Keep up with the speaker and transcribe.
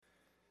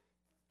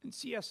In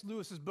C.S.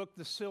 Lewis's book,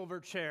 The Silver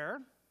Chair,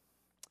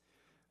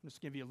 I'm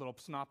just going to give you a little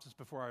synopsis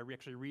before I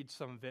actually read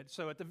some of it.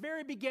 So at the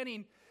very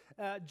beginning,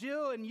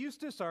 Jill and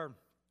Eustace are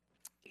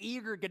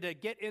eager to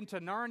get into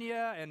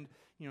Narnia, and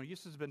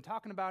Eustace has been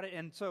talking about it,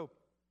 and so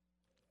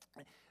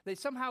they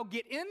somehow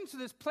get into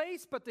this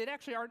place, but they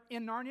actually aren't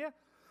in Narnia.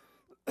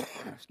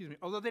 Excuse me.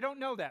 Although they don't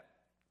know that.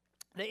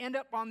 They end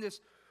up on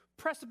this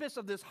precipice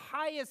of this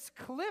highest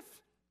cliff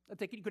that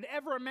they could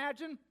ever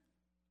imagine.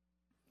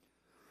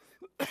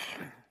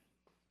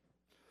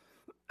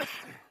 I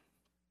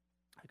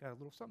got a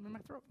little something in my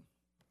throat.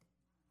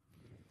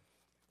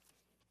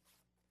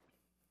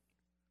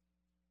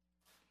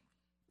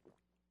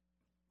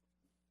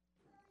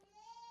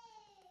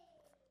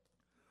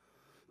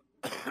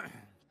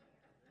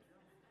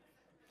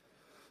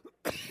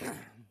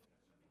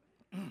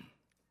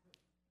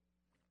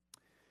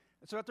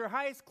 So at their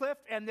highest cliff,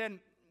 and then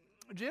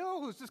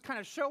Jill, who's just kind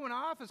of showing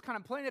off, is kind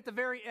of playing at the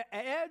very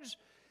edge,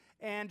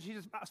 and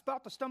she's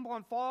about to stumble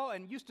and fall,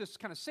 and Eustace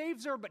kind of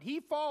saves her, but he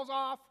falls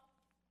off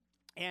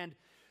and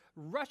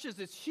rushes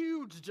this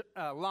huge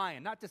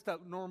lion, not just a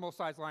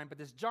normal-sized lion, but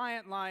this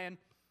giant lion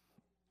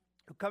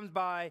who comes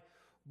by,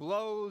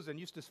 blows, and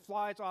Eustace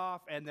flies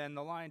off, and then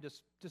the lion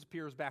just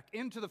disappears back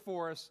into the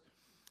forest,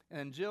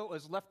 and Jill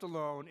is left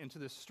alone into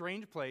this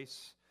strange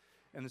place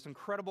in this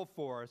incredible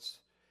forest,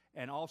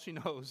 and all she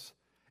knows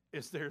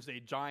is there's a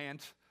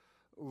giant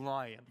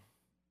lion.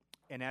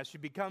 And as she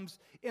becomes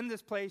in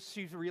this place,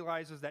 she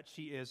realizes that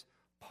she is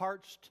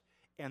parched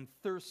and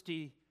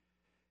thirsty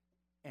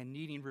and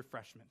needing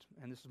refreshment.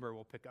 And this is where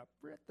we'll pick up.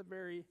 We're at the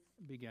very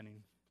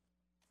beginning.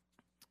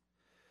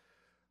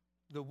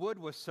 The wood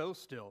was so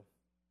still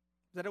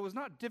that it was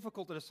not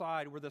difficult to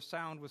decide where the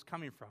sound was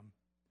coming from.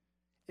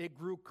 It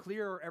grew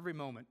clearer every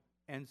moment,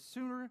 and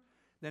sooner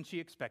than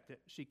she expected,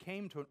 she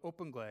came to an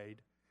open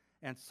glade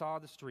and saw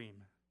the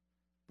stream,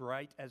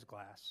 bright as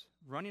glass,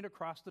 running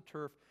across the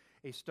turf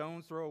a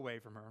stone's throw away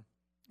from her.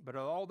 But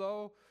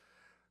although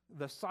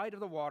the sight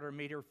of the water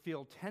made her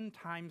feel 10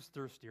 times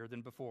thirstier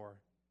than before,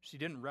 she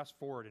didn't rest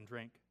forward and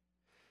drink.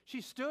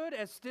 She stood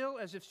as still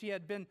as if she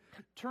had been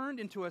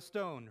turned into a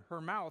stone, her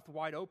mouth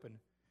wide open,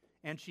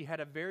 and she had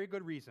a very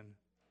good reason.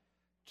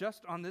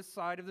 Just on this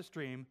side of the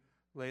stream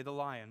lay the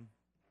lion.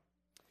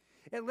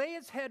 It lay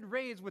its head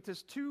raised with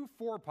its 2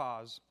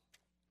 forepaws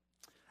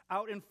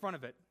out in front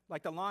of it,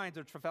 like the lines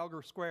of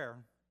Trafalgar Square.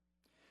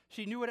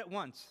 She knew it at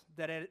once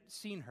that it had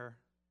seen her,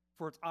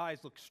 for its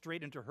eyes looked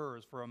straight into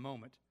hers for a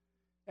moment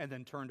and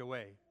then turned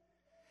away,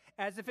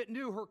 as if it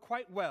knew her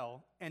quite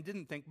well and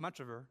didn't think much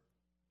of her.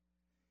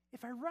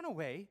 If I run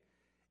away,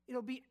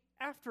 he'll be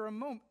after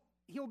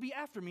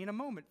me in a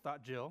moment,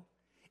 thought Jill,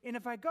 and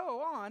if I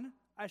go on,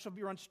 I shall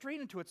be run straight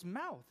into its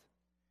mouth.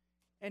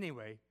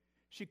 Anyway,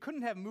 she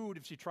couldn't have moved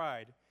if she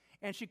tried,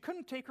 and she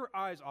couldn't take her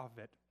eyes off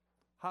it.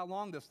 How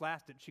long this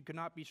lasted, she could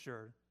not be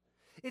sure.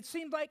 It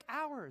seemed like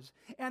hours,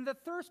 and the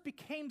thirst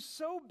became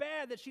so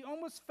bad that she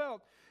almost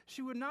felt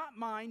she would not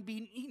mind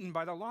being eaten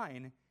by the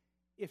lion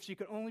if she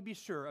could only be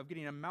sure of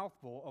getting a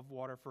mouthful of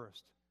water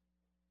first.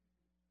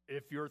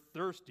 "If you're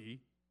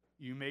thirsty,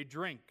 you may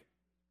drink."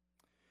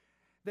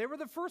 They were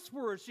the first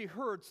words she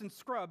heard since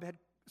Scrub had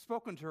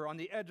spoken to her on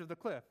the edge of the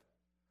cliff.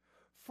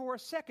 For a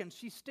second,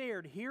 she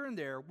stared here and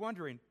there,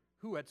 wondering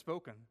who had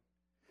spoken.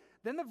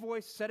 Then the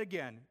voice said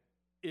again,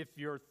 "If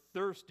you're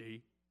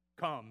thirsty,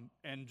 come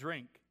and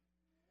drink."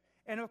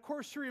 And of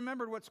course, she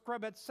remembered what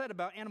Scrub had said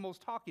about animals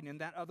talking in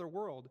that other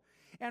world,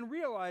 and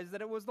realized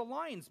that it was the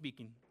lion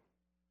speaking.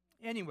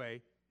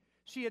 Anyway,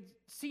 she had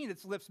seen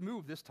its lips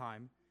move this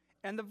time,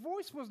 and the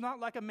voice was not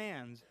like a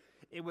man's.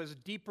 It was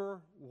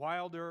deeper,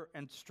 wilder,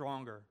 and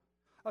stronger,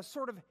 a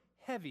sort of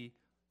heavy,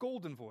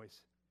 golden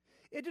voice.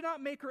 It did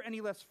not make her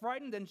any less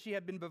frightened than she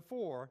had been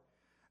before,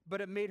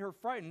 but it made her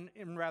frightened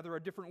in rather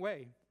a different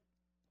way.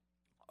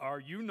 "Are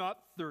you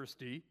not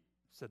thirsty?"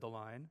 said the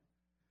lion.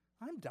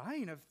 "I'm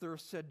dying of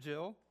thirst," said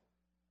Jill.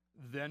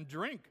 "Then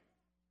drink,"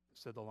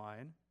 said the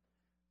lion.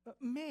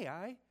 "May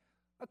I?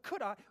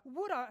 Could I?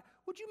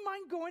 Would you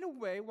mind going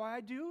away while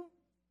I do?"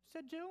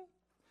 said Jill.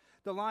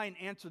 The lion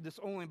answered this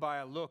only by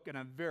a look and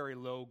a very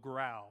low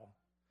growl.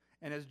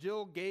 And as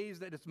Jill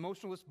gazed at its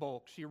motionless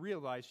bulk, she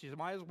realized she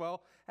might as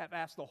well have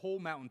asked the whole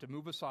mountain to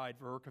move aside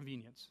for her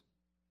convenience.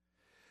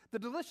 The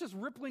delicious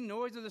rippling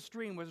noise of the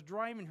stream was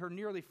driving her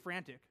nearly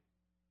frantic.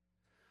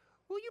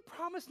 "Will you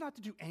promise not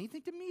to do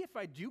anything to me if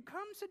I do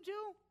come?" said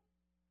Jill.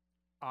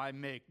 "I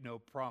make no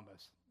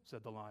promise,"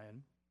 said the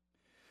lion.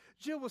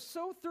 Jill was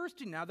so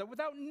thirsty now that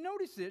without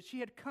noticing it, she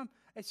had come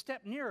a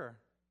step nearer.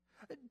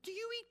 "Do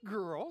you eat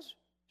girls?"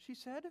 she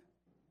said.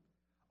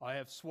 "I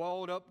have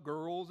swallowed up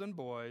girls and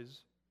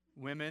boys,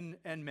 women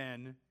and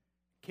men,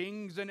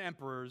 kings and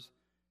emperors,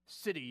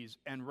 cities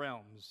and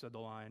realms," said the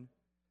lion.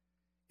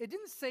 It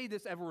didn't say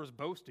this as if it was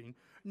boasting,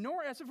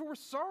 nor as if it were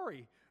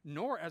sorry,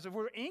 nor as if it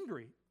were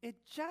angry.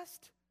 It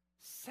just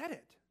said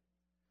it.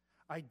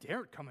 "I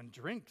daren't come and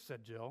drink,"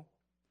 said Jill.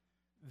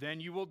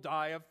 "Then you will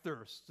die of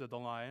thirst," said the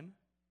lion.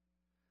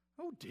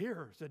 "Oh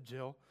dear," said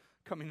Jill,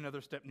 coming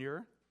another step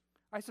nearer.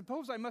 "I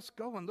suppose I must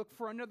go and look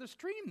for another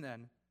stream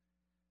then."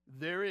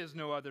 "There is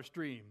no other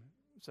stream,"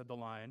 said the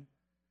lion.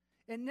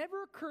 It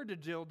never occurred to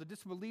Jill to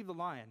disbelieve the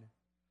lion.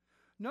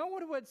 No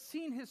one who had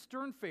seen his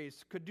stern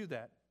face could do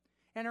that,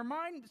 and her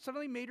mind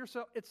suddenly made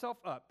itself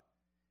up.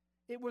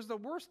 It was the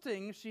worst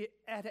thing she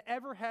had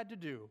ever had to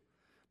do,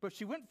 but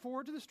she went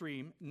forward to the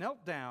stream,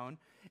 knelt down,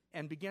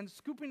 and began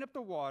scooping up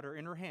the water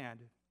in her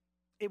hand.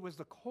 It was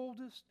the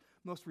coldest,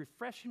 most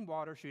refreshing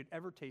water she had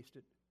ever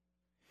tasted.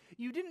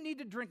 You didn't need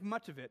to drink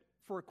much of it,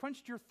 for it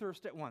quenched your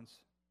thirst at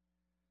once.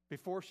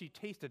 Before she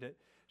tasted it,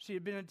 she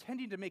had been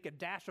intending to make a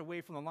dash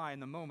away from the lion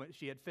the moment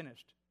she had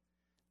finished.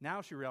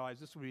 Now she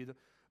realized this would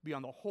be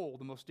on the whole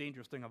the most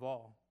dangerous thing of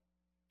all.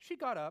 She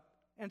got up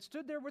and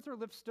stood there with her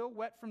lips still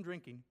wet from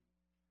drinking.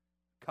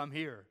 "Come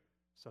here,"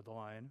 said the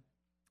lion,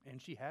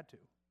 and she had to.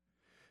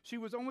 She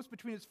was almost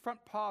between its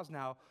front paws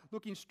now,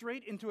 looking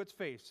straight into its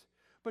face,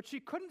 but she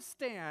couldn't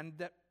stand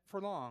that for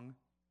long.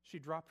 She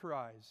dropped her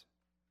eyes.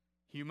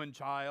 "Human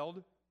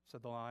child,"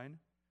 said the lion,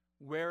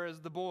 "where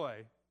is the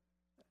boy?"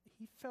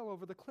 "He fell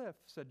over the cliff,"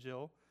 said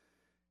Jill,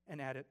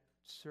 and added,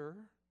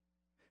 "Sir?"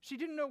 She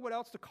didn't know what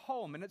else to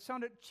call him, and it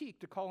sounded cheek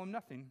to call him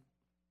nothing.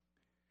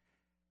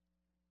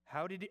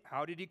 How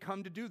did he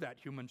come to do that,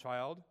 human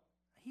child?"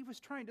 "He was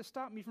trying to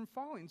stop me from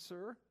falling,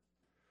 sir."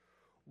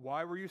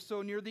 "Why were you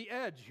so near the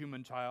edge,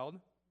 human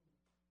child?"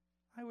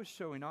 "I was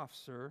showing off,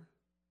 sir."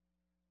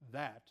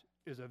 "That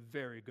is a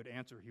very good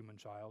answer, human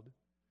child.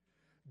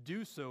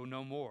 Do so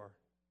no more.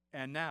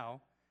 And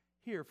now,"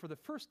 here for the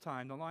first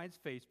time the lion's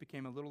face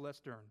became a little less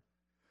stern,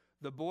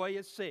 "the boy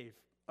is safe.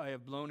 I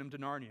have blown him to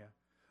Narnia.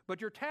 But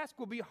your task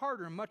will be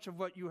harder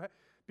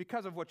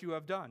because of what you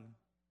have done."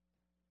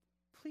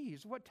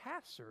 "Please, what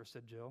task, sir?"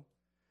 said Jill.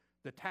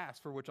 "The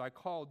task for which I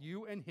called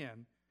you and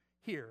him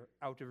here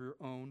out of your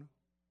own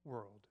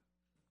world."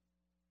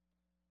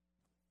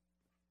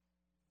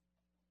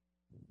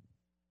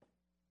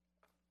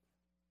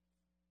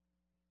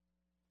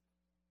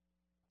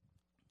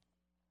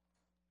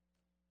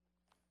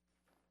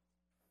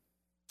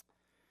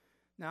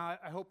 Now,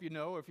 I hope you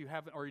know, if you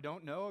haven't, or you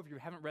don't know, if you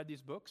haven't read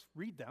these books,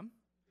 read them.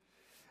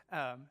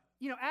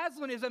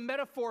 Aslan is a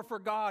metaphor for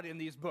God in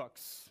these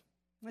books.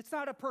 It's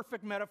not a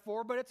perfect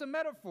metaphor, but it's a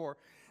metaphor.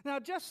 Now,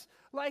 just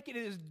like it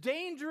is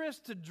dangerous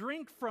to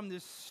drink from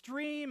this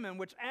stream in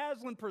which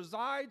Aslan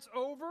presides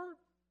over,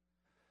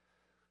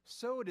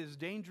 so it is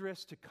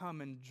dangerous to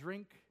come and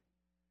drink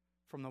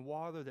from the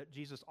water that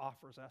Jesus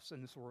offers us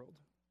in this world.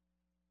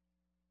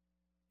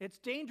 It's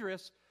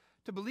dangerous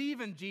to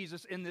believe in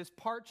Jesus in this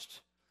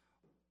parched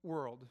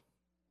world.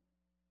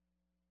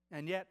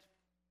 And yet,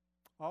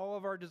 all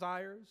of our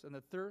desires and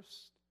the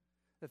thirst,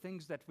 the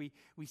things that we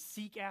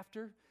seek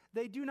after,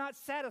 they do not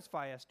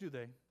satisfy us, do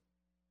they?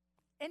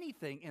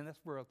 Anything in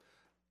this world,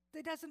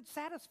 it doesn't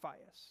satisfy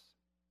us.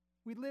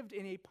 We lived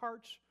in a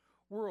parched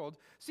world.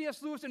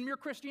 C.S. Lewis in Mere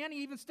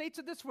Christianity even states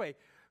it this way: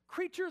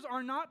 creatures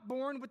are not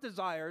born with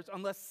desires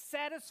unless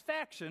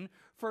satisfaction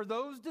for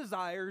those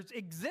desires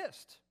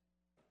exist.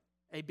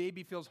 A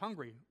baby feels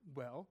hungry.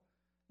 Well,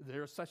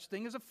 there is such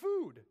thing as a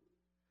food.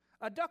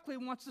 A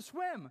duckling wants to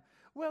swim.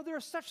 Well, there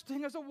is such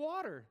thing as a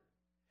water.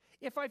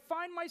 If I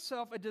find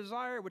myself a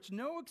desire which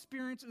no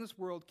experience in this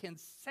world can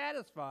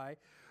satisfy,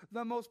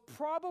 the most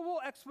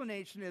probable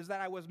explanation is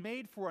that I was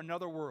made for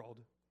another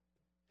world.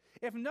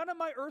 If none of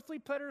my earthly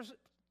pleasures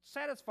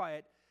satisfy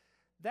it,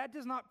 that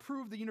does not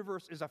prove the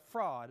universe is a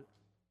fraud.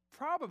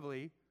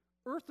 Probably,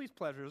 earthly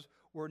pleasures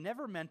were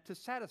never meant to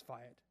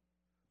satisfy it,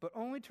 but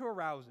only to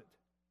arouse it,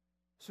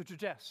 so to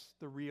suggest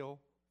the real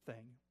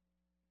thing.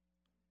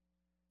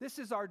 This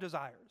is our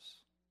desires.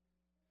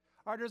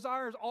 Our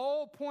desires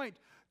all point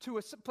to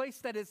a place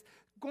that is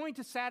going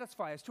to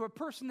satisfy us, to a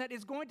person that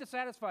is going to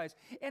satisfy us,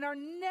 and are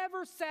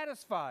never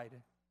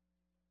satisfied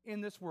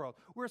in this world.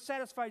 We're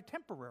satisfied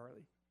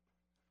temporarily,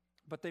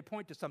 but they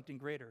point to something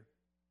greater.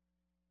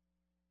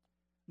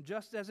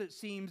 Just as it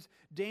seems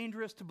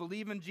dangerous to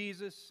believe in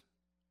Jesus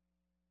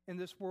in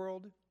this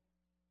world,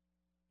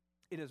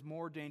 it is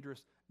more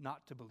dangerous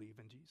not to believe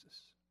in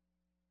Jesus.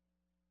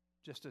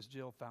 Just as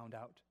Jill found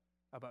out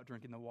about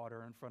drinking the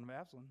water in front of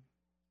Aslan.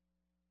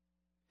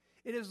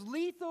 It is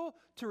lethal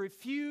to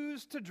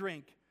refuse to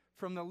drink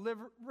from the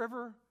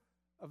river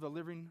of the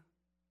living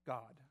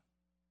God.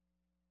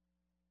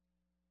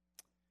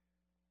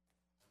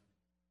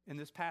 In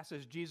this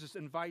passage, Jesus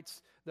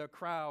invites the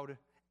crowd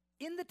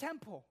in the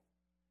temple.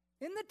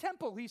 In the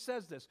temple, he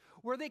says this,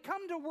 where they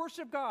come to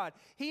worship God.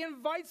 He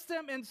invites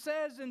them and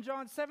says in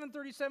John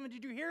 7:37,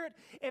 did you hear it?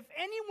 If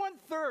anyone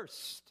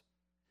thirsts,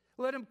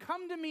 let him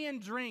come to me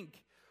and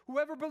drink.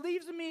 Whoever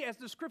believes in me, as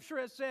the scripture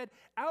has said,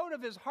 out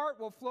of his heart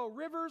will flow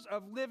rivers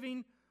of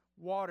living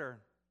water.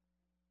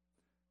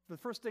 The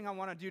first thing I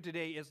want to do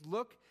today is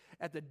look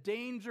at the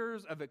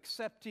dangers of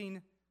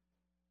accepting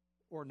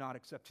or not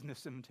accepting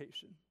this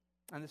invitation.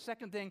 And the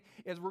second thing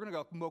is we're going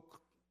to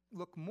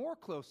look more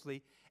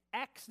closely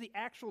at the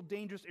actual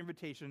dangerous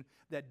invitation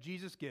that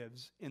Jesus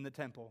gives in the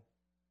temple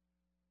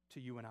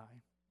to you and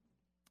I.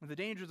 The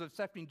dangers of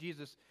accepting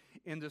Jesus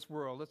in this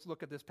world. Let's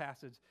look at this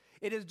passage.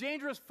 It is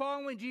dangerous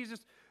following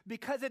Jesus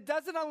because it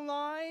doesn't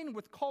align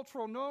with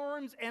cultural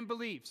norms and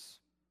beliefs.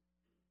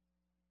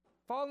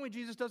 Following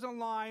Jesus doesn't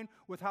align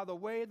with how the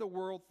way the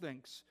world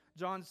thinks.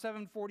 John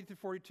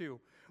 7:40-42.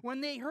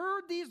 When they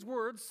heard these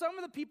words, some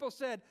of the people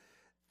said,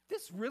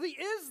 "This really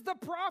is the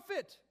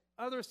prophet."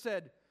 Others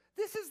said,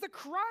 "This is the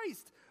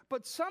Christ."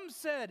 But some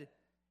said,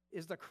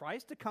 "Is the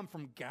Christ to come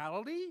from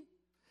Galilee?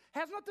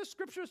 Has not the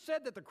scripture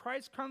said that the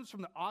Christ comes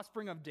from the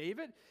offspring of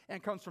David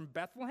and comes from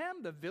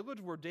Bethlehem, the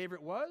village where David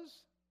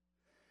was?"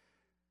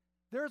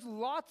 There's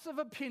lots of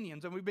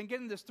opinions, and we've been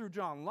getting this through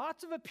John,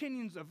 lots of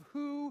opinions of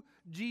who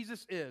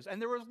Jesus is. And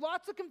there was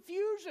lots of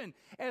confusion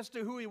as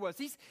to who he was.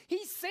 He's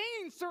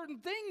saying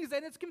certain things,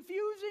 and it's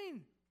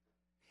confusing.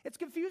 It's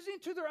confusing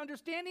to their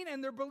understanding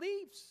and their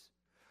beliefs.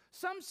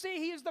 Some say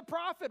he is the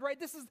prophet, right?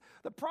 This is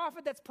the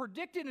prophet that's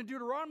predicted in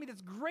Deuteronomy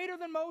that's greater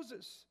than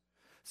Moses.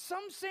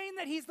 Some saying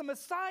that he's the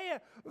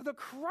Messiah, the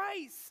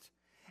Christ.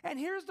 And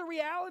here's the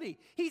reality.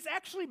 He's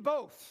actually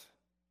both.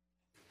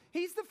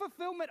 He's the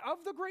fulfillment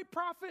of the great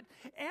prophet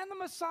and the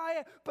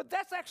Messiah, but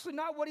that's actually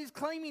not what he's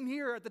claiming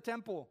here at the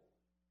temple.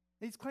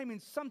 He's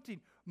claiming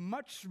something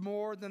much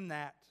more than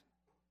that.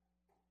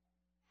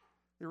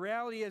 The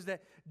reality is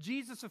that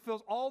Jesus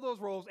fulfills all those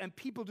roles, and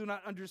people do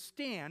not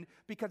understand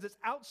because it's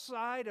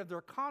outside of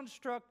their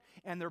construct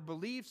and their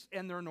beliefs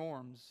and their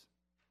norms.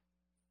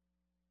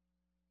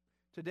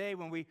 Today,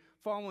 when we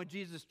follow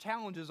Jesus,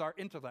 challenges our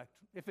intellect.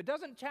 If it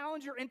doesn't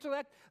challenge your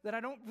intellect, then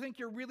I don't think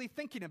you're really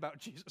thinking about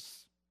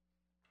Jesus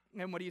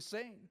and what he's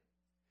saying.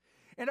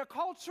 In a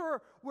culture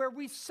where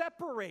we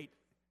separate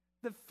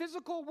the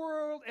physical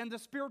world and the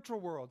spiritual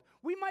world,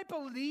 we might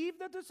believe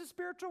that there's a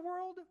spiritual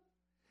world,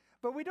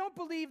 but we don't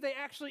believe they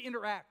actually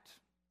interact.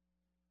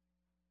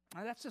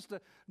 Now, that's just a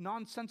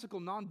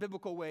nonsensical,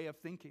 non-biblical way of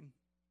thinking,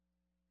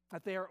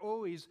 that they are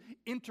always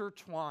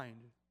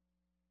intertwined.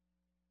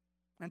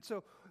 And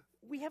so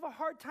we have a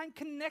hard time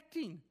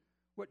connecting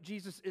what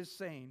Jesus is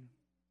saying.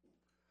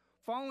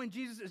 Following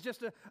Jesus is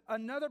just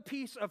another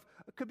piece of,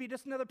 could be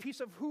just another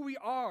piece of who we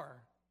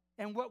are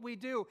and what we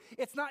do.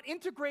 It's not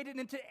integrated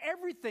into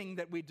everything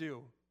that we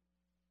do.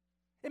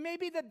 It may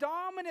be the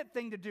dominant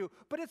thing to do,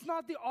 but it's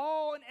not the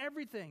all and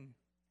everything.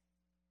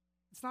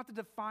 It's not the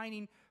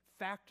defining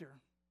factor.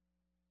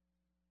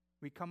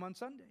 We come on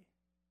Sunday.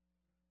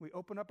 We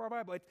open up our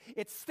Bible.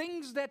 It's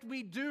things that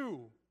we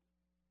do,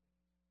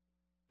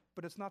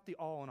 but it's not the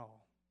all in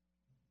all.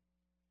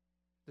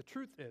 The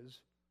truth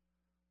is,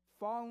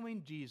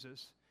 following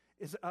Jesus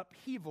is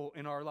upheaval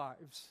in our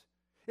lives.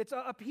 It's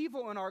an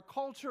upheaval in our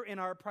culture and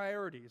our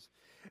priorities.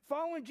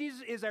 Following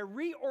Jesus is a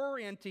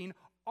reorienting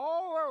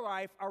all our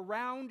life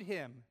around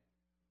him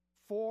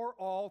for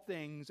all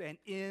things and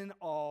in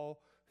all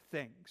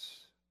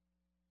things.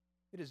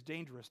 It is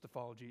dangerous to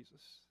follow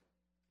Jesus.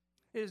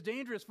 It is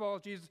dangerous to follow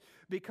Jesus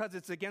because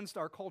it's against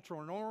our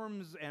cultural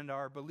norms and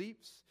our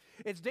beliefs.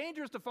 It's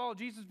dangerous to follow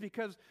Jesus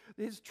because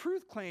his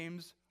truth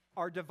claims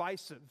are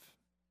divisive.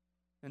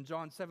 In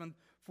John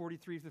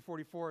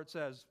 7:43-44, it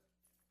says,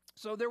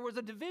 "So there was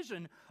a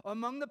division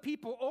among the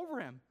people over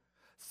him.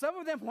 Some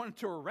of them wanted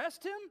to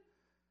arrest him,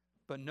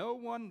 but no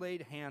one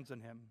laid hands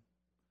on him."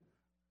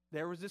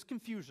 There was this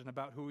confusion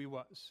about who he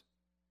was.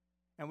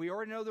 And we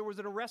already know there was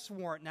an arrest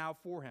warrant now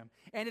for him.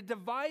 And it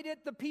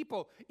divided the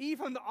people.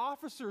 Even the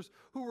officers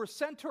who were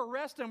sent to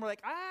arrest him were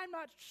like, "I'm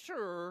not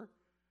sure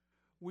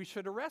we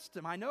should arrest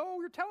him. I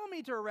know you're telling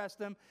me to arrest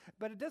him,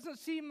 but it doesn't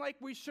seem like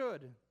we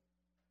should."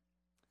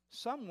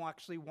 Some will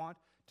actually want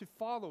to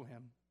follow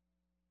him.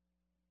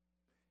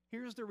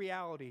 Here's the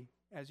reality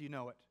as you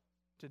know it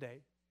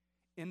today.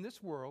 In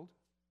this world,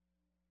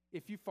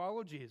 if you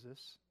follow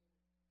Jesus,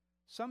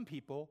 some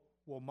people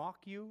will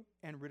mock you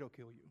and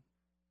ridicule you.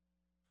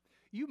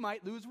 You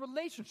might lose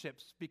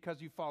relationships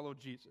because you follow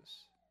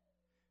Jesus.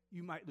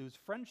 You might lose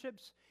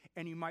friendships,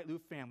 and you might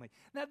lose family.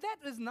 Now, that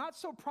is not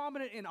so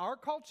prominent in our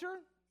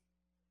culture,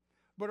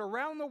 but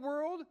around the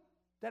world,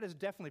 that is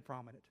definitely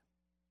prominent.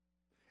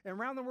 And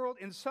around the world,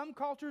 in some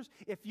cultures,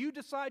 if you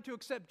decide to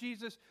accept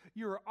Jesus,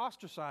 you are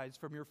ostracized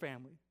from your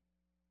family.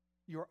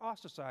 You are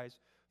ostracized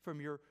from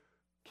your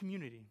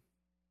community.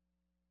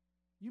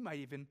 You might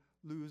even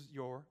lose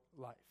your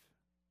life.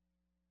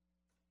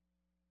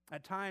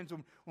 At times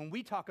when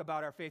we talk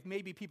about our faith,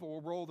 maybe people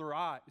will roll their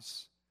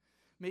eyes.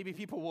 Maybe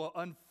people will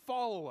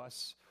unfollow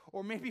us.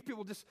 Or maybe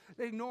people just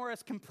ignore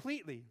us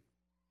completely.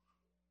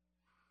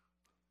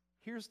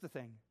 Here's the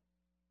thing.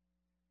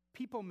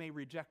 People may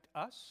reject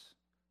us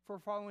for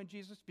following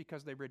Jesus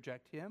because they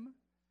reject him.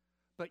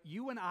 But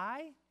you and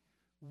I,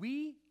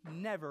 we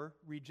never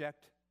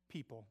reject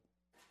people.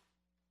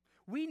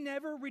 We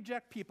never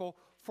reject people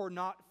for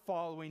not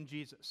following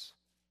Jesus.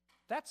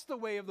 That's the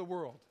way of the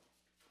world.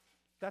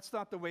 That's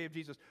not the way of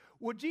Jesus.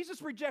 Would Jesus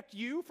reject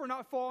you for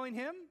not following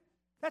him?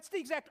 That's the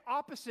exact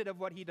opposite of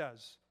what he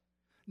does.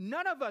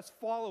 None of us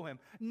follow him.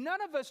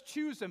 None of us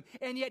choose him,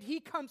 and yet he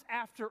comes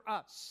after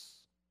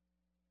us.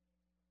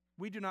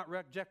 We do not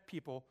reject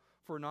people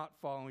for not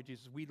following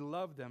Jesus. We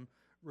love them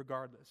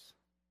regardless.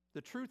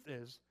 The truth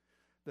is,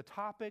 the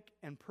topic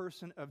and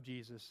person of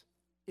Jesus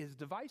is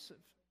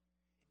divisive.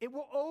 It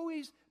will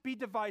always be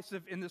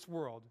divisive in this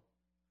world,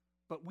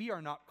 but we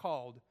are not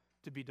called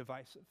to be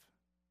divisive.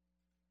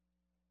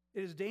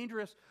 It is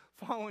dangerous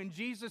following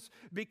Jesus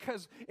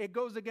because it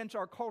goes against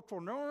our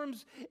cultural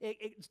norms.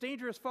 It's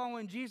dangerous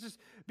following Jesus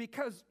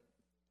because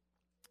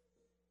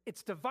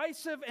it's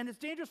divisive, and it's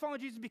dangerous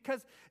following Jesus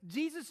because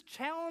Jesus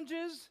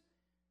challenges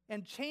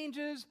and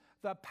changes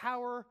the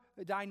power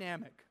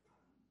dynamic.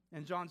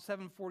 In John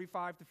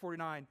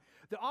 7:45-49,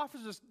 the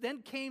officers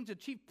then came to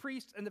chief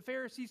priests and the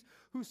Pharisees,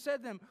 who said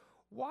to them,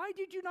 "Why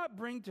did you not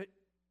bring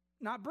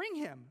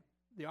him?"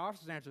 The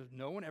officers answered,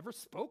 "No one ever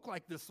spoke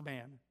like this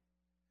man."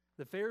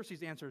 The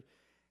Pharisees answered,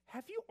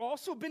 "Have you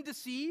also been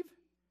deceived?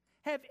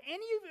 Have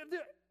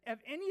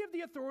any of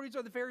the authorities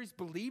of the Pharisees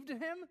believed in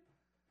him?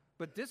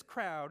 But this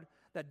crowd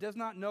that does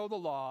not know the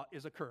law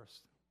is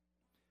accursed."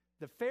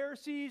 The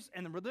Pharisees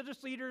and the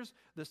religious leaders,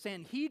 the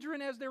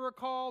Sanhedrin as they were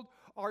called,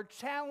 are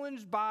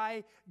challenged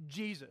by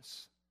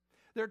Jesus.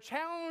 They're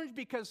challenged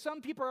because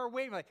some people are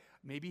waiting, like,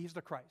 maybe he's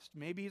the Christ,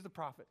 maybe he's the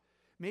prophet,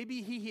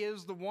 maybe he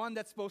is the one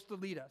that's supposed to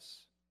lead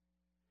us.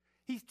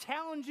 He's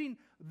challenging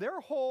their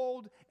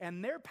hold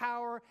and their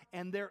power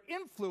and their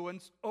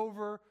influence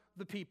over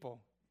the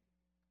people.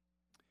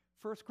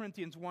 1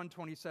 Corinthians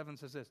 1:27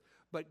 says this,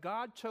 "But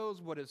God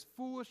chose what is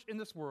foolish in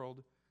this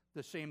world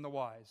to shame the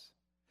wise.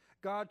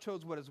 God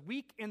chose what is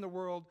weak in the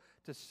world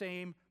to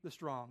shame the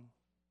strong."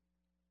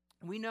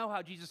 We know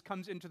how Jesus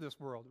comes into this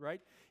world,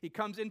 right? He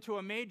comes into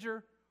a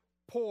major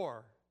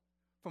poor,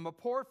 from a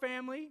poor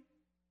family,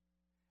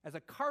 as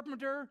a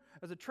carpenter,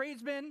 as a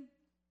tradesman.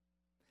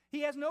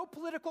 He has no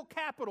political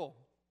capital.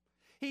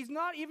 He's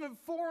not even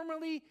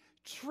formally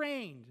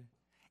trained.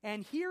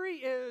 And here he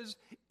is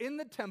in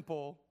the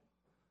temple,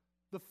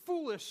 the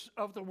foolish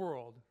of the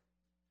world,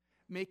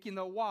 making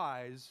the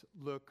wise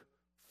look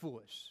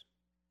foolish,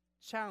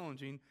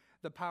 challenging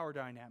the power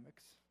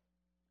dynamics.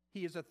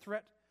 He is a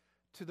threat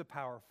to the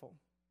powerful.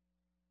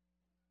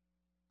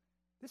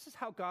 This is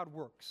how God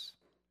works.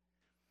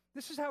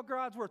 This is how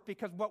God works,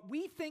 because what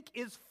we think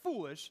is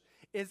foolish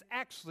is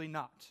actually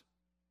not.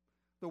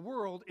 The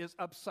world is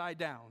upside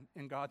down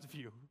in God's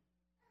view.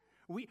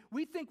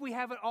 We think we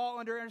have it all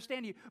under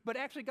understanding, but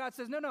actually God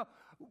says, no.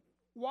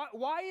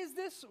 Why is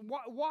this?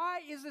 Why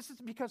is this?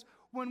 It's because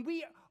when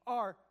we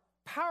are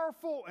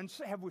powerful and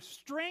have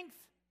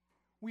strength,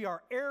 we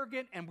are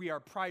arrogant and we are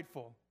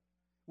prideful.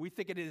 We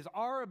think it is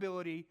our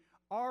ability,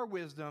 our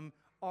wisdom,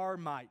 our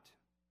might.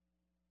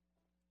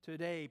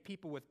 Today,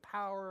 people with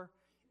power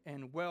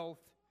and wealth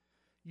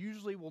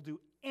usually will do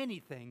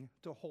anything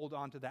to hold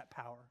on to that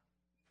power.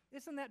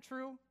 Isn't that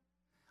true?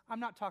 I'm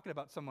not talking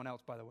about someone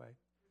else, by the way.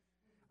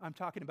 I'm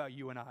talking about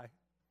you and I.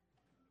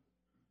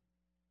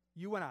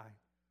 You and I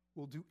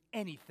will do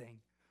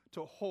anything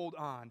to hold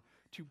on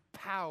to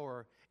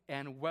power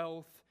and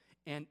wealth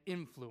and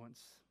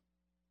influence.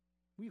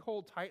 We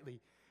hold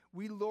tightly.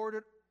 We lord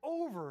it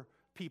over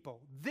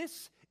people.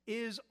 This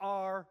is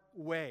our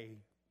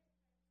way.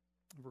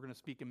 We're going to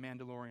speak in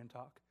Mandalorian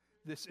talk.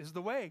 This is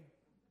the way.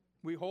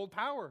 We hold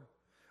power.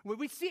 When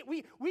we see it,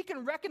 we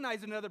can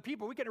recognize it in other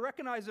people. We can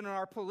recognize it in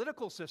our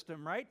political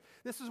system, right?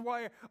 This is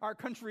why our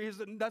country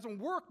doesn't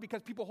work,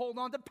 because people hold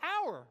on to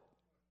power.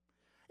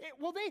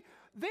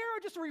 They are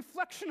just a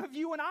reflection of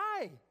you and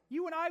I.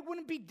 You and I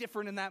wouldn't be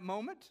different in that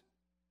moment.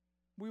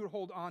 We would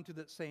hold on to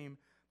that same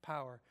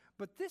power.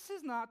 But this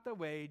is not the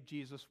way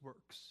Jesus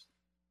works.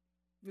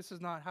 This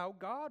is not how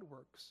God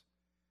works.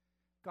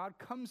 God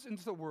comes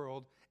into the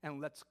world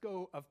and lets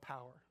go of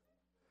power.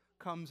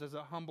 Comes as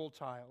a humble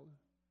child.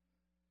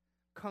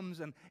 Comes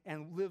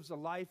and lives a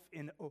life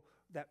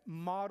that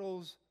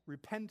models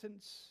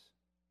repentance,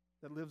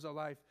 that lives a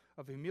life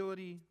of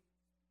humility,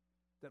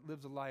 that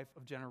lives a life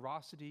of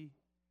generosity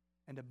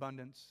and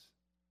abundance.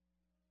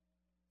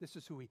 This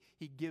is who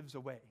he gives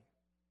away.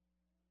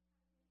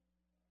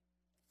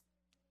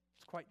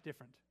 It's quite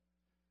different.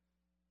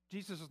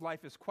 Jesus'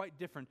 life is quite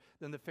different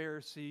than the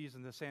Pharisees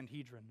and the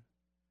Sanhedrin.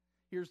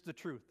 Here's the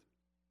truth.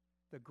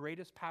 The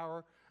greatest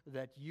power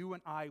that you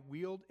and I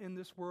wield in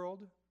this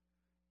world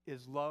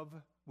is love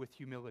with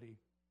humility.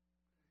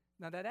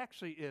 Now that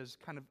actually is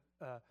kind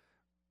of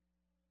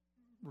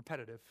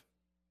repetitive.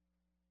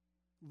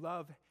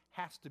 Love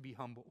has to be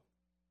humble,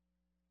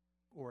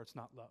 or it's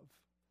not love.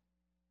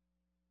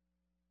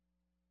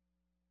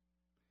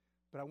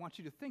 But I want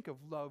you to think of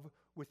love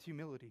with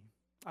humility.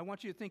 I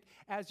want you to think,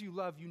 as you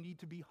love, you need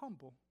to be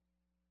humble.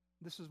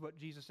 This is what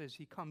Jesus says.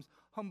 He comes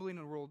humbling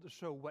in the world to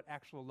show what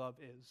actual love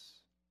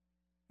is,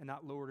 and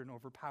not lord and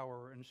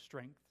overpower and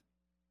strength.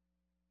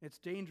 It's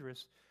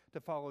dangerous to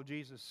follow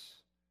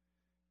Jesus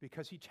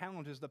because he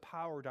challenges the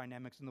power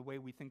dynamics in the way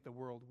we think the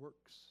world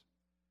works.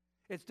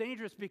 It's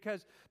dangerous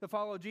to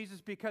follow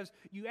Jesus because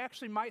you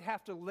actually might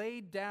have to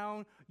lay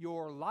down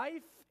your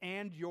life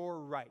and your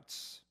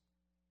rights.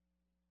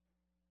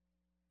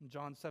 In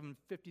John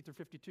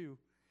 7:50-52,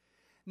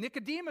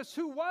 Nicodemus,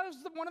 who was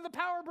one of the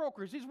power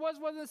brokers, he was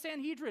one of the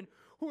Sanhedrin,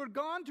 who had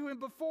gone to him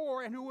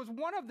before and who was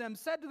one of them,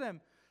 said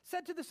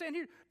to the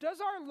Sanhedrin,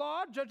 "Does our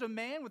law judge a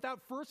man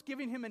without first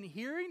giving him an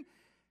hearing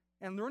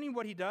and learning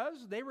what he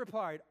does?" They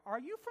replied, "Are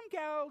you from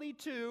Galilee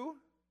too?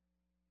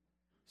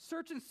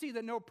 Search and see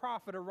that no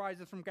prophet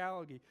arises from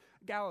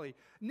Galilee.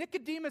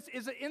 Nicodemus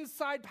is an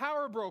inside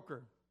power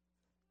broker,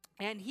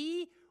 and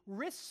he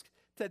risks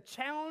to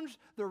challenge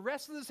the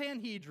rest of the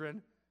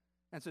Sanhedrin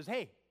and says,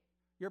 hey,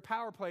 your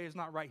power play is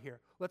not right here.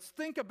 Let's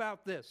think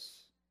about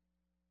this.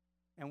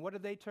 And what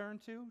did they turn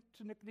to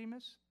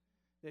Nicodemus?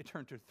 They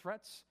turned to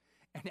threats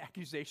and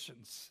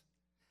accusations.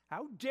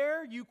 How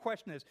dare you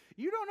question this?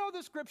 You don't know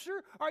the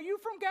scripture? Are you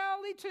from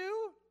Galilee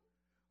too?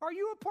 Are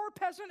you a poor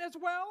peasant as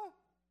well?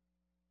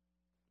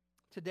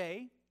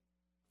 Today,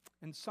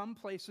 in some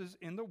places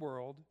in the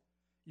world,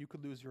 you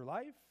could lose your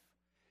life,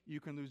 you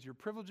can lose your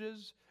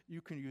privileges, you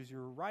can use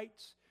your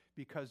rights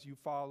because you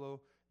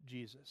follow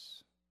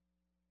Jesus.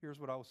 Here's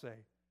what I will say.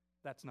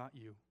 That's not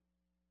you.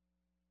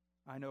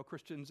 I know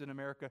Christians in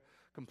America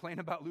complain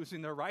about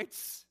losing their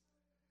rights.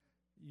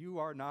 You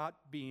are not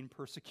being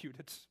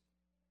persecuted.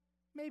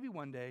 Maybe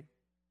one day.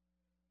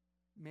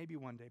 Maybe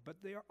one day. But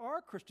there are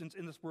Christians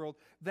in this world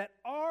that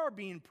are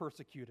being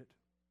persecuted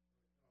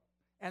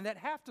and that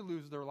have to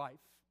lose their life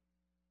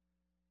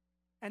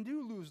and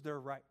do lose their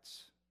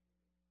rights.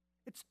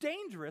 It's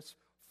dangerous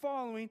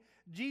following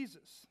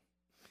Jesus.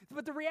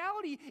 But the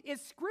reality is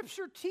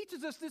Scripture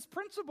teaches us this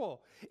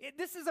principle.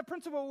 This is a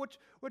principle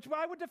which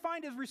I would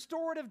define as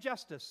restorative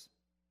justice.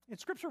 And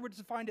Scripture would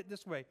define it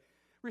this way.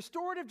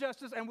 Restorative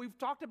justice, and we've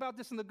talked about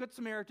this in the Good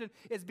Samaritan,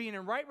 is being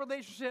in right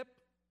relationship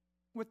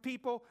with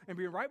people and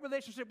being in right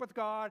relationship with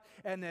God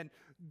and then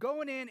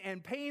going in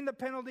and paying the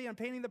penalty and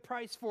paying the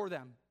price for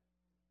them.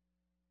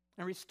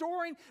 And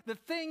restoring the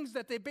things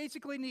that they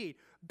basically need.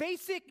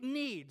 Basic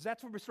needs,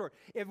 that's what restore.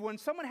 When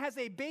someone has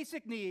a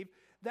basic need,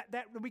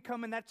 that we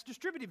come and that's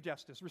distributive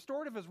justice.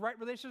 Restorative is right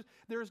relations.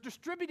 There's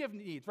distributive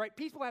needs, right?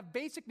 People have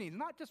basic needs,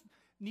 not just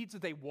needs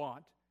that they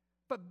want,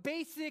 but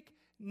basic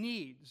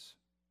needs.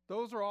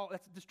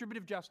 That's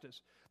distributive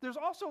justice. There's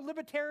also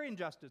libertarian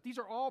justice. These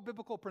are all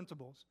biblical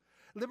principles.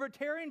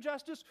 Libertarian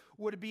justice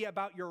would be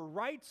about your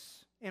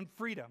rights and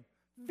freedom.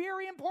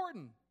 Very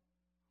important.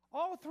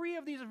 All three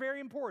of these are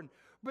very important.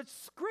 But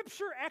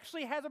Scripture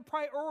actually has a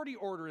priority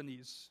order in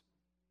these.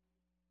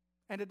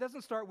 And it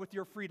doesn't start with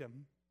your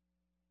freedom.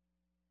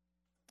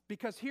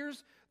 Because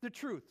here's the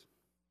truth.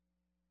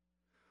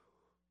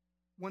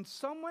 When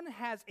someone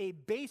has a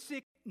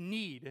basic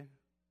need,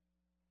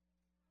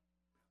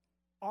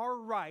 our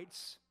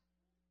rights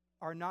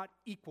are not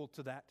equal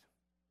to that.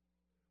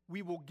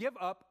 We will give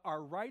up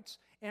our rights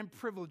and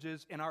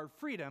privileges and our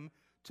freedom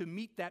to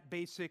meet that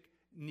basic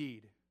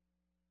need.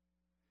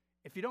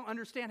 If you don't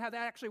understand how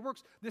that actually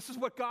works, this is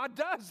what God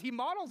does. He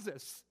models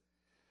this.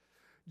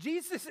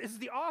 Jesus is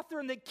the author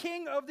and the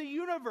king of the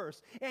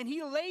universe, and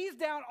he lays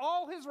down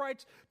all his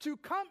rights to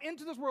come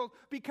into this world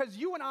because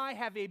you and I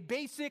have a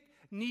basic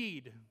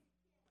need.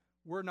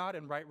 We're not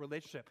in right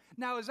relationship.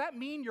 Now, does that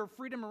mean your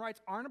freedom and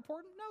rights aren't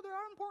important? No, they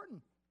are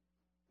important.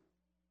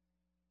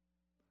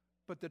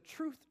 But the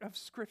truth of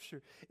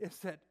Scripture is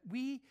that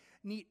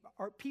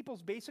our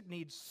people's basic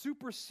needs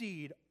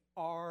supersede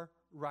our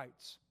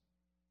rights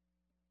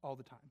all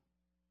the time.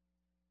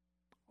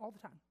 All the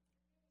time.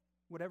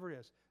 Whatever it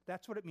is.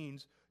 That's what it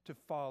means to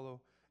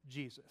follow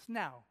Jesus.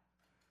 Now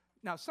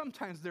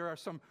sometimes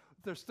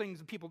there's things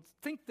that people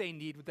think they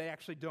need, but they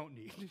actually don't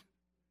need.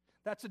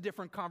 That's a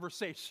different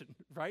conversation,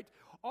 right?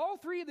 All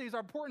three of these are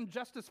important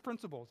justice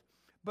principles,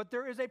 but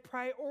there is a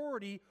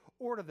priority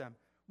order to them.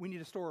 We need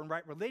to store in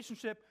right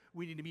relationship.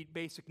 We need to meet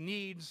basic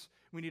needs.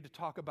 We need to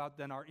talk about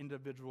then our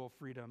individual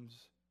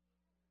freedoms.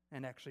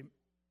 And actually,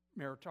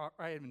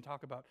 I even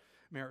talk about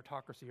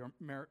meritocracy or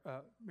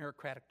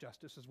meritocratic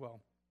justice as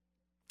well.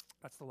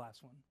 That's the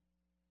last one.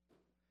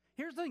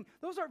 Here's the thing.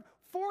 Those are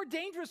 4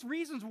 dangerous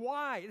reasons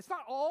why. It's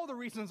not all the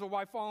reasons of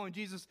why following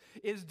Jesus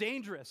is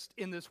dangerous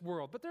in this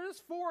world, but there's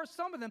 4,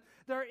 some of them,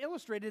 that are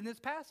illustrated in this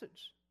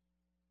passage.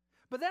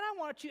 But then I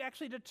want you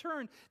actually to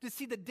turn to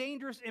see the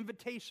dangerous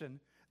invitation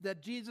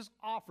that Jesus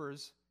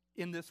offers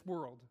in this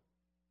world.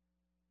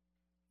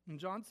 In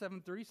John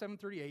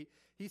 7:37-38,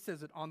 he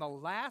says that on the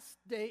last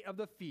day of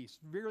the feast,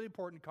 very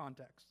important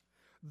context,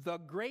 the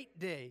great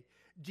day,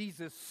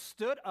 Jesus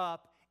stood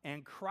up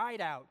and cried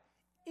out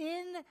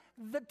in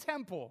the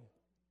temple,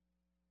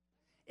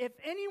 "If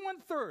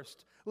anyone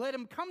thirst, let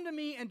him come to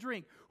me and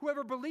drink.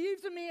 Whoever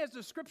believes in me, as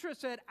the scripture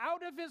said,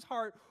 out of his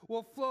heart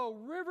will flow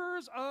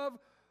rivers of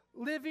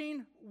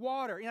living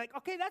water." You're like,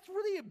 okay, that's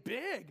really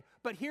big.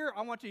 But here,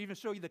 I want to even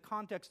show you the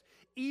context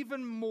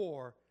even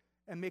more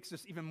and makes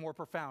this even more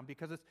profound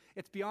because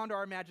it's beyond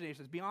our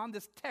imagination. It's beyond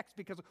this text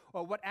because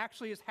of what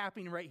actually is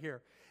happening right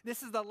here.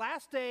 This is the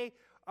last day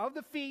of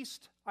the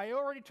feast. I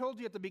already told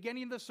you at the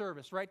beginning of the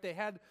service, right? They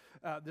had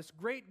this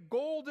great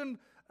golden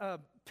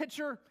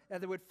pitcher,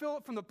 and they would fill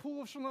it from the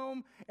pool of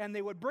Siloam, and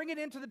they would bring it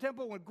into the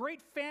temple with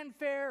great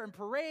fanfare and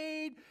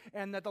parade,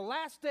 and at the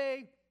last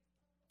day,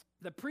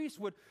 the priest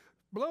would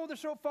blow the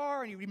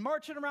shofar, and he'd be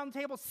marching around the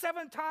table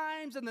 7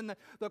 times, and then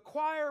the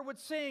choir would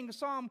sing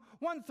Psalm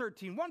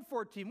 113,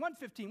 114,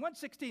 115,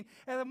 116,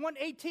 and then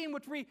 118,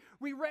 which we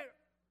read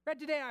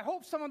today. I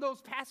hope some of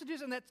those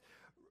passages, and that's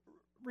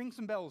ring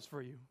some bells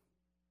for you.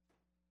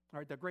 All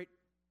right, the great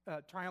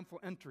triumphal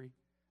entry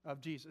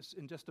of Jesus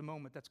in just a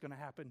moment that's going to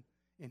happen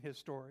in his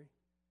story.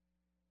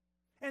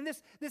 And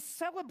this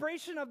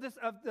celebration of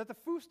the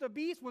Feast of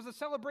Beasts was a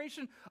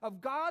celebration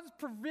of God's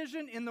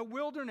provision in the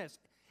wilderness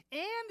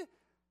and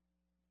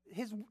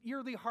his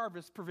yearly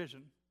harvest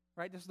provision,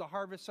 right? This is the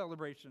harvest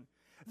celebration.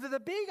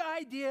 The big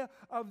idea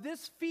of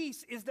this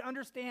feast is to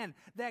understand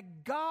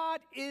that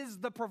God is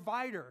the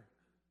provider.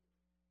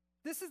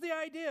 This is the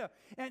idea.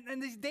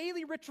 And these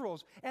daily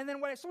rituals. And then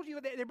what I told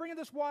you, they bring in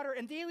this water,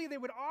 and daily they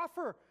would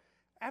offer,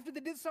 after they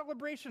did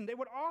celebration, they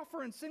would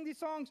offer and sing these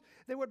songs.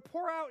 They would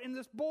pour out in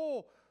this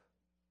bowl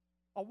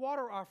a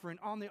water offering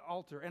on the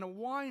altar and a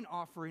wine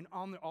offering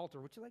on the altar,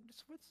 which is like, this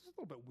is a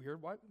little bit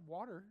weird. Why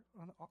water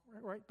on the altar,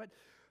 right? But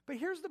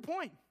here's the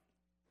point.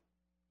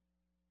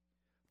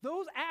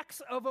 Those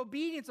acts of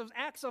obedience, those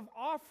acts of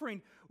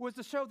offering, was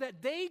to show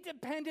that they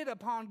depended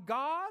upon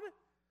God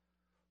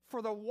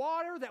for the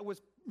water that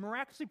was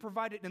miraculously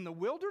provided in the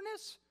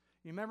wilderness.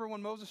 You remember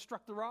when Moses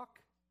struck the rock?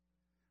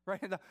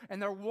 Right?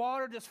 And the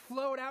water just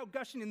flowed out,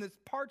 gushing in this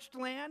parched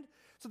land.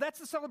 So that's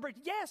the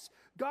celebration. Yes,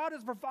 God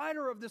is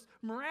provider of this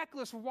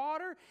miraculous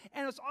water,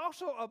 and it's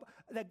also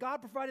that God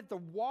provided the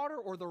water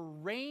or the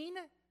rain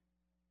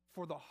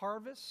for the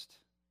harvest.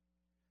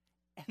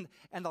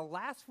 And the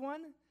last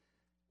one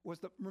was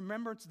the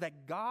remembrance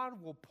that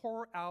God will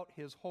pour out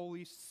his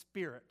Holy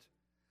Spirit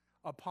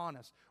upon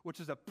us, which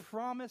is a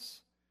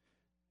promise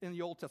in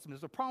the Old Testament.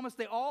 It's a promise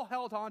they all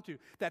held on to,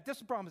 that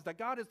this promise, that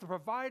God is the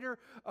provider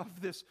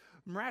of this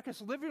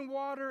miraculous living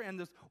water and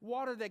this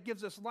water that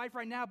gives us life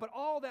right now, but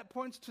all that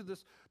points to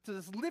this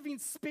living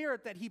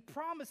Spirit that he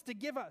promised to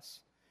give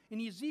us.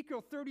 In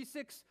Ezekiel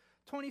 36,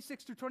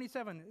 26 through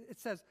 27, it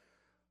says,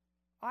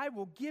 I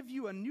will give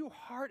you a new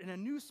heart and a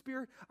new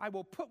spirit I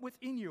will put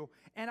within you,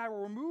 and I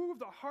will remove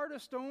the heart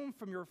of stone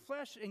from your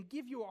flesh and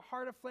give you a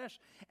heart of flesh,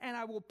 and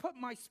I will put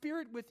my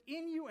spirit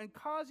within you and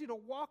cause you to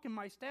walk in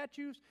my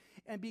statutes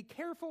and be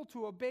careful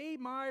to obey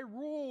my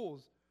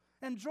rules.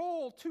 And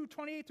Joel 2,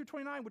 28 through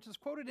 29, which is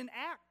quoted in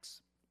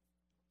Acts,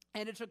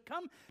 and it shall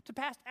come to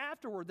pass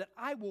afterward that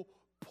I will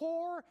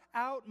pour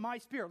out my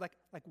spirit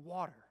like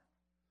water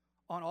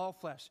on all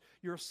flesh.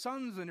 Your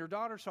sons and your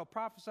daughters shall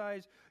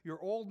prophesy, your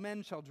old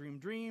men shall dream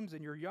dreams,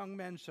 and your young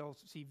men shall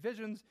see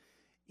visions.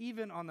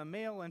 Even on the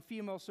male and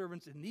female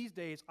servants in these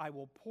days I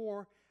will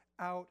pour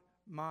out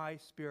my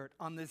spirit.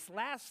 On this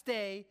last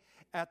day,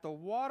 at the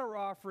water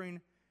offering,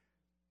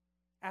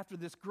 after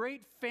this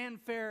great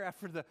fanfare,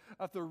 after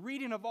the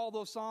reading of all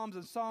those Psalms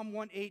in Psalm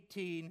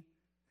 118,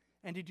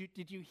 and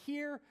did you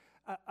hear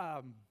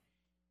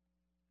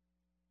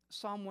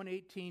Psalm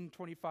 118,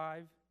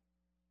 25?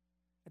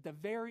 At the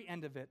very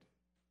end of it,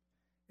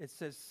 it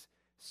says,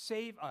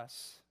 save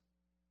us,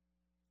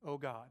 O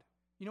God.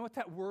 You know what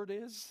that word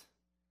is?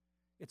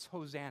 It's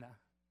Hosanna.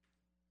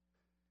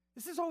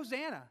 This is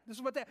Hosanna. This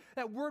is what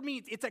that word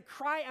means. It's a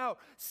cry out,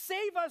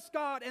 save us,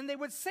 God. And they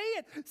would say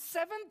it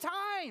 7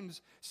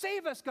 times.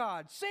 Save us,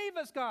 God. Save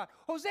us, God.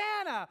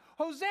 Hosanna,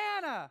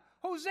 Hosanna,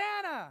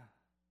 Hosanna.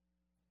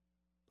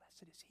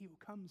 Blessed is he who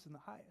comes in the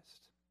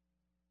highest.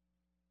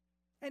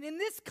 And in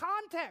this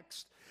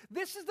context,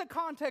 this is the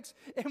context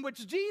in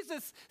which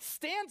Jesus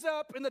stands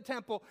up in the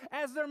temple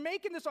as they're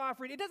making this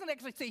offering. It doesn't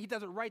actually say he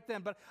does it right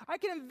then, but I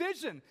can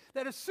envision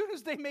that as soon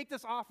as they make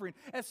this offering,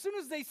 as soon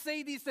as they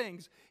say these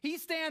things, he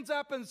stands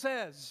up and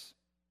says,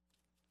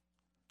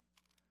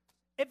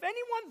 if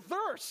anyone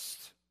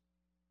thirsts,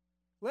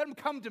 let him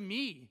come to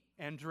me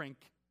and drink.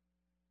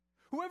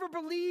 Whoever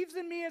believes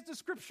in me, as the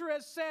scripture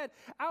has said,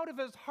 out of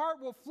his heart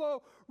will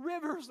flow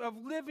rivers of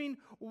living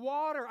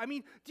water. I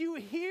mean, do you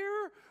hear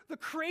the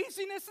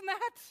craziness in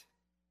that?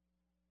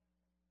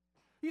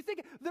 You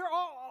think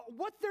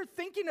what they're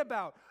thinking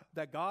about,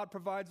 that God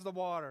provides the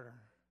water,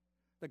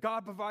 that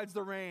God provides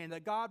the rain,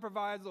 that God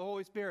provides the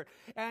Holy Spirit.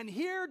 And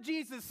here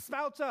Jesus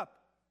spouts up,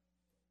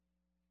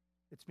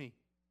 it's me.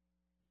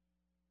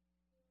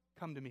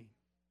 Come to me.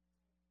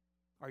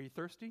 Are you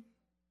thirsty?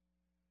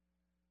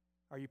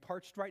 Are you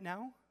parched right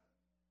now?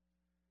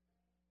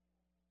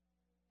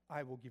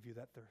 I will give you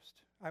that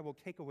thirst. I will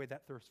take away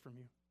that thirst from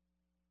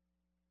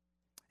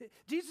you.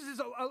 Jesus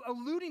is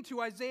alluding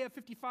to Isaiah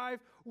 55:1,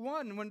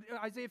 when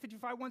Isaiah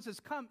 55:1 says,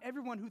 come,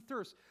 everyone who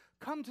thirsts,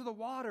 come to the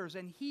waters,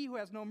 and he who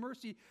has no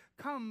mercy,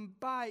 come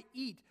buy,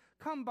 eat.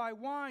 Come buy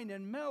wine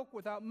and milk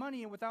without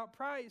money and without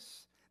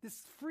price.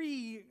 This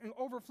free and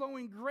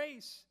overflowing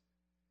grace.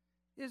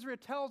 Israel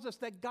tells us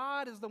that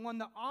God is the one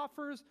that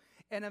offers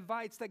and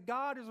invites, that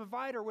God is a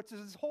provider, which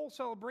this whole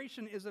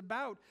celebration is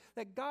about,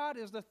 that God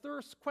is the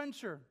thirst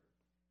quencher.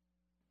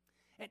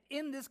 And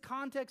in this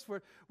context,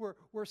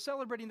 we're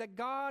celebrating that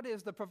God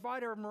is the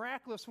provider of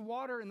miraculous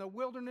water in the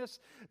wilderness,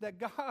 that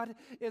God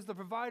is the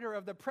provider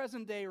of the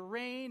present day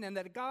rain, and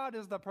that God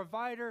is the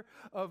provider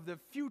of the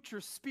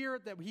future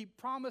spirit that he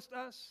promised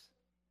us.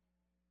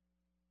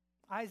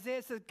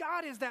 Isaiah says,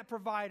 God is that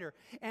provider.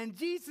 And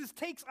Jesus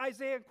takes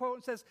Isaiah's quote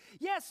and says,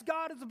 yes,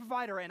 God is the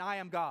provider, and I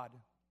am God.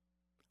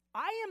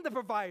 I am the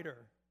provider.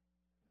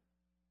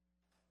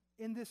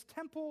 In this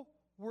temple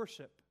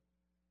worship,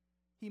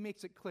 he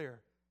makes it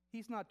clear,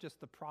 he's not just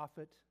the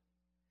prophet.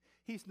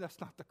 That's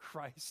not the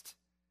Christ,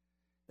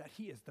 that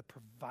he is the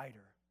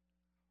provider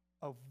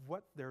of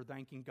what they're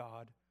thanking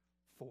God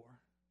for.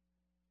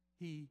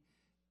 He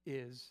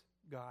is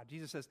God.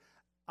 Jesus says,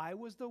 I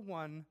was the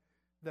one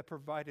that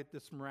provided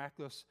this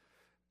miraculous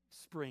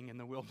spring in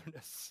the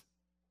wilderness.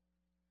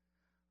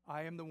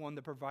 I am the one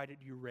that provided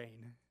you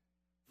rain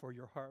for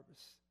your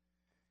harvest.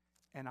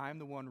 And I am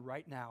the one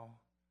right now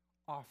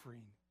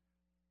offering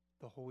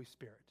the Holy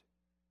Spirit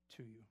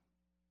to you.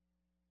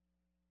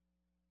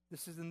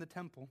 This is in the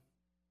temple.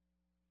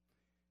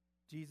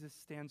 Jesus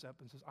stands up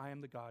and says, I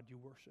am the God you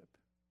worship.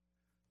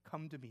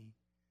 Come to me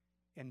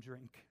and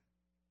drink,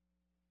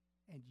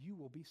 and you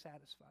will be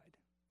satisfied.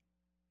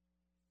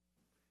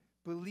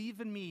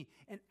 Believe in me,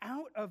 and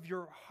out of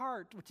your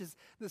heart, which is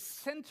the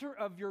center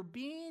of your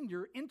being,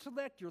 your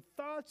intellect, your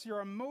thoughts, your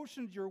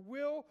emotions, your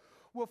will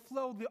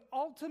flow the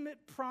ultimate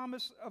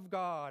promise of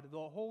God. The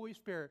Holy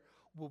Spirit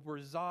will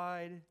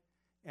reside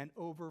and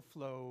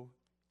overflow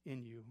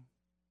in you.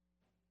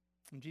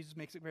 And Jesus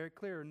makes it very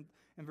clear in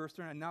verse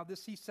 39. Now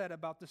this he said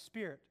about the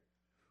Spirit,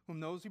 whom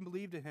those who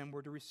believed in him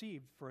were to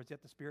receive, for as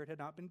yet the Spirit had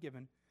not been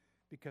given,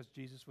 because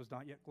Jesus was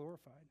not yet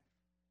glorified.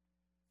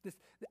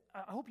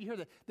 I hope you hear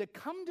that. The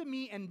come to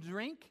me and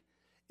drink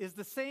is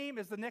the same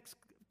as the next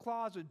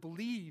clause would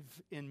believe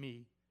in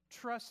me.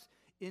 Trust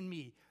in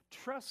me.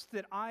 Trust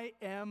that I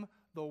am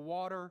the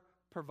water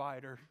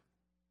provider.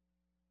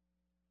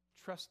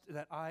 Trust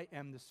that I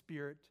am the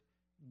Spirit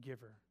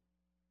giver.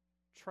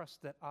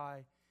 Trust that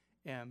I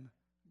am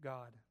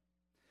God.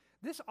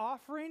 This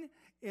offering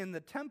in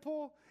the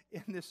temple,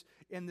 in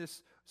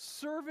this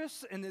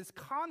service, in this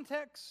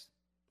context,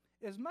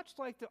 is much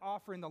like the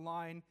offering the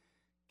lion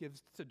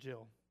gives to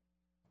Jill.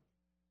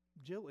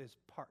 Jill is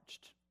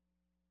parched.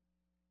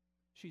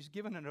 She's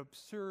given an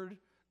absurd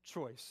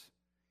choice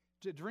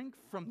to drink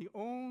from the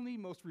only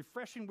most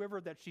refreshing river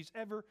that she's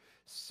ever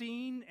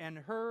seen and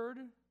heard,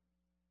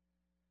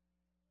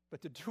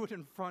 but to do it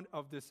in front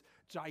of this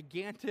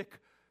gigantic,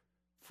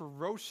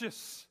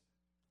 ferocious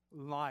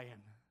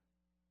lion.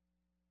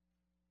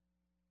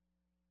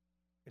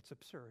 It's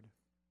absurd.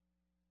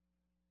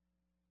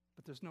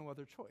 But there's no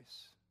other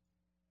choice.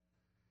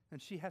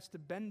 And she has to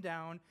bend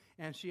down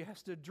and she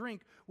has to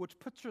drink, which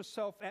puts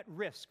herself at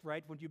risk,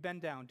 right? When you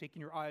bend down, taking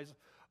your eyes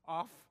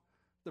off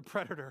the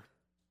predator,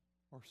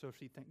 or so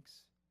she thinks.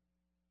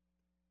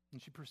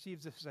 And she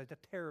perceives this as a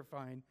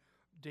terrifying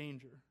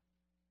danger.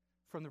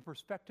 From the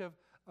perspective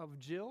of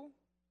Jill,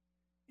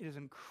 it is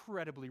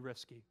incredibly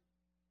risky.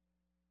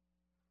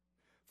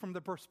 From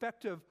the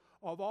perspective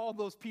of all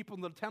those people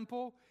in the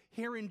temple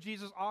hearing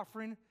Jesus'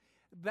 offering,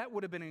 that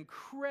would have been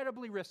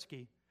incredibly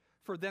risky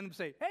for them to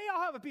say, hey,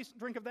 I'll have a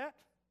drink of that.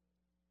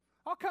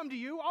 I'll come to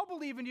you. I'll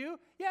believe in you.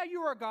 Yeah,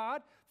 you are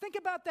God. Think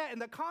about that in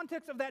the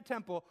context of that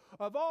temple,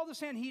 of all the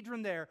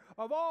Sanhedrin there,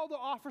 of all the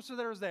officers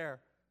that are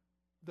there,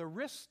 the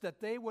risks that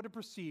they would have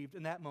perceived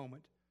in that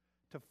moment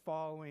to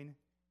following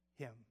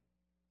him,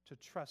 to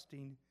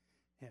trusting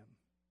him.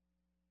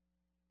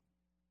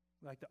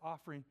 Like the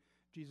offering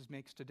Jesus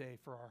makes today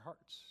for our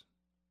hearts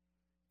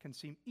can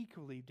seem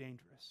equally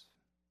dangerous.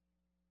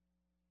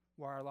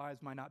 While our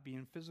lives might not be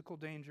in physical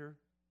danger,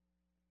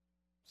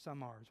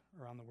 some are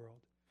around the world.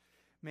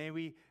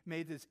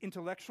 May this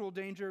intellectual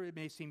danger, it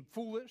may seem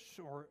foolish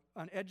or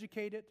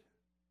uneducated.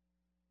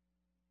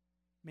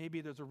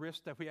 Maybe there's a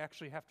risk that we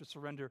actually have to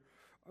surrender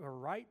our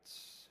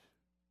rights,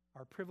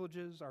 our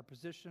privileges, our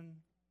position,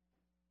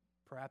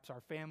 perhaps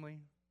our family,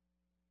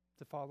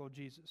 to follow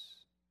Jesus.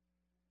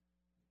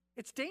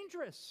 It's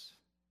dangerous.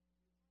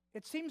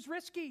 It seems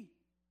risky.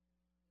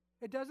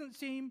 It doesn't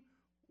seem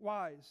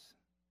wise.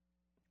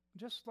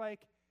 Just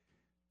like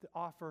the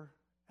offer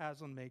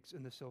Aslan makes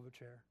in the silver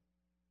chair.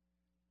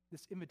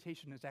 This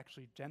invitation is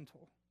actually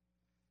gentle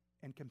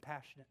and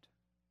compassionate.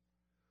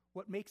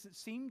 What makes it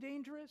seem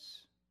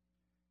dangerous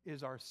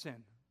is our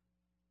sin,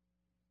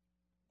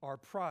 our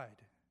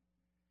pride,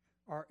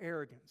 our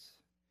arrogance.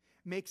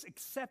 Makes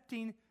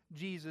accepting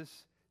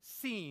Jesus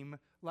seem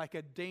like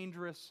a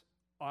dangerous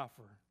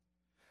offer,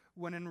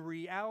 when in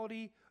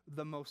reality,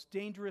 the most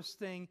dangerous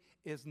thing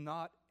is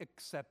not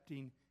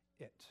accepting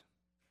it.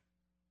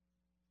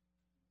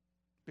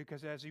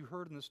 Because as you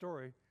heard in the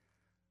story,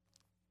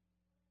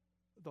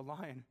 the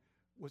lion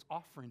was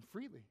offering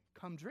freely.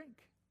 Come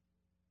drink.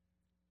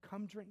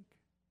 Come drink.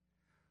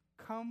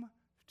 Come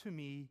to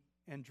me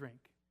and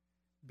drink.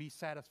 Be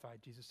satisfied,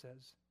 Jesus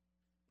says.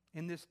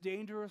 In this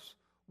dangerous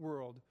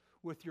world,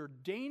 with your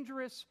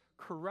dangerous,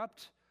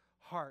 corrupt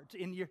heart,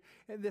 in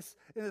this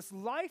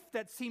life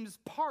that seems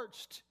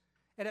parched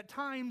and at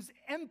times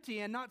empty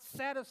and not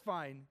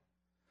satisfying,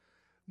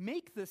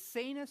 make the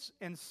sanest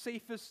and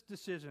safest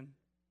decision,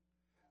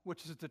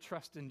 which is to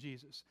trust in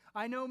Jesus.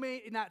 I know it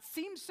may not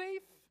seem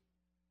safe,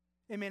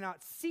 it may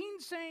not seem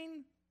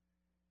sane,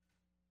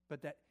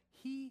 but that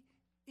he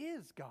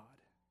is God,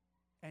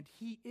 and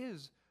he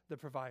is the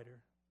provider.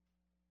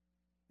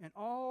 And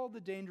all the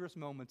dangerous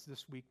moments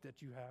this week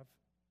that you have,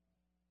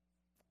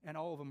 and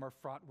all of them are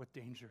fraught with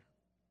danger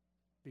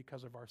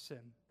because of our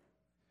sin.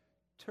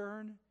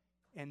 Turn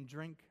and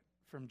drink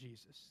from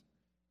Jesus.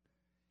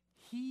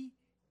 He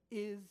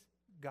is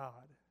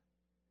God.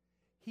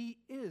 He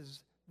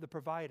is the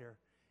provider.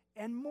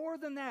 And more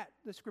than that,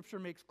 the scripture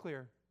makes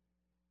clear,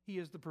 he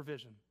is the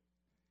provision.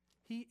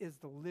 He is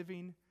the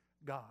living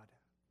God.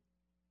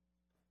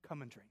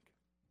 Come and drink.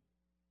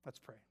 Let's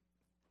pray.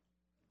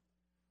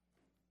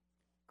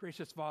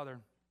 Gracious Father,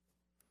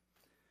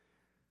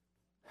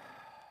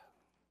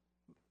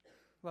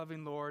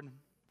 loving Lord,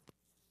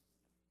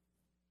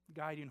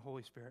 guiding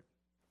Holy Spirit,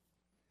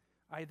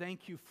 I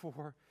thank you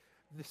for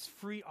this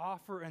free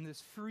offer and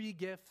this free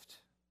gift,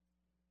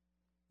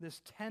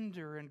 this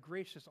tender and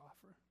gracious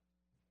offer.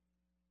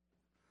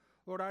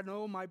 Lord, I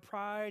know my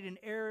pride and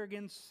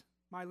arrogance,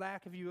 my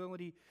lack of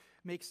humility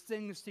makes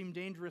things seem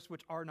dangerous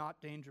which are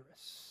not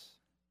dangerous.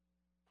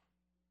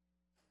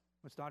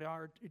 Which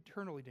are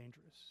eternally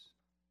dangerous.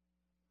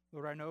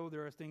 Lord, I know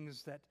there are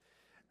things that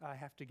I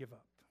have to give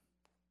up.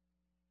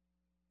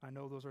 I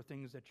know those are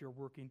things that you're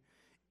working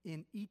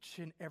in each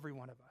and every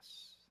one of us.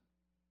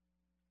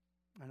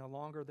 And the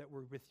longer that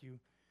we're with you,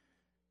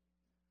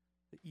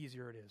 the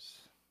easier it is.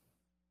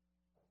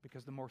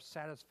 Because the more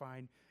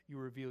satisfying you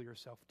reveal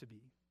yourself to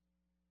be.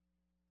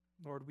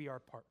 Lord, we are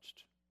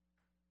parched.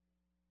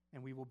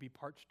 And we will be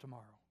parched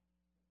tomorrow.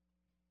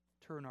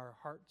 Turn our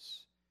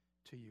hearts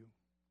to you.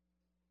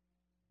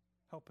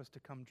 Help us to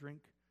come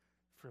drink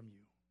from you.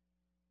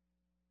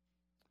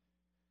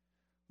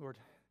 Lord,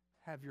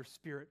 have your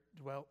Spirit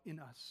dwell in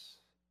us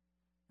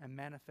and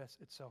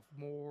manifest itself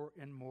more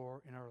and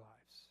more in our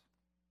lives.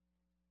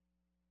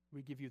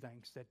 We give you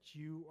thanks that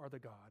you are the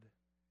God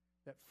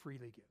that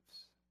freely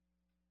gives,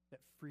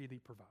 that freely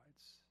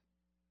provides.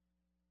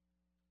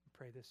 We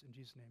pray this in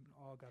Jesus' name. And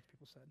all God's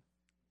people said,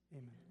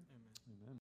 amen. Amen.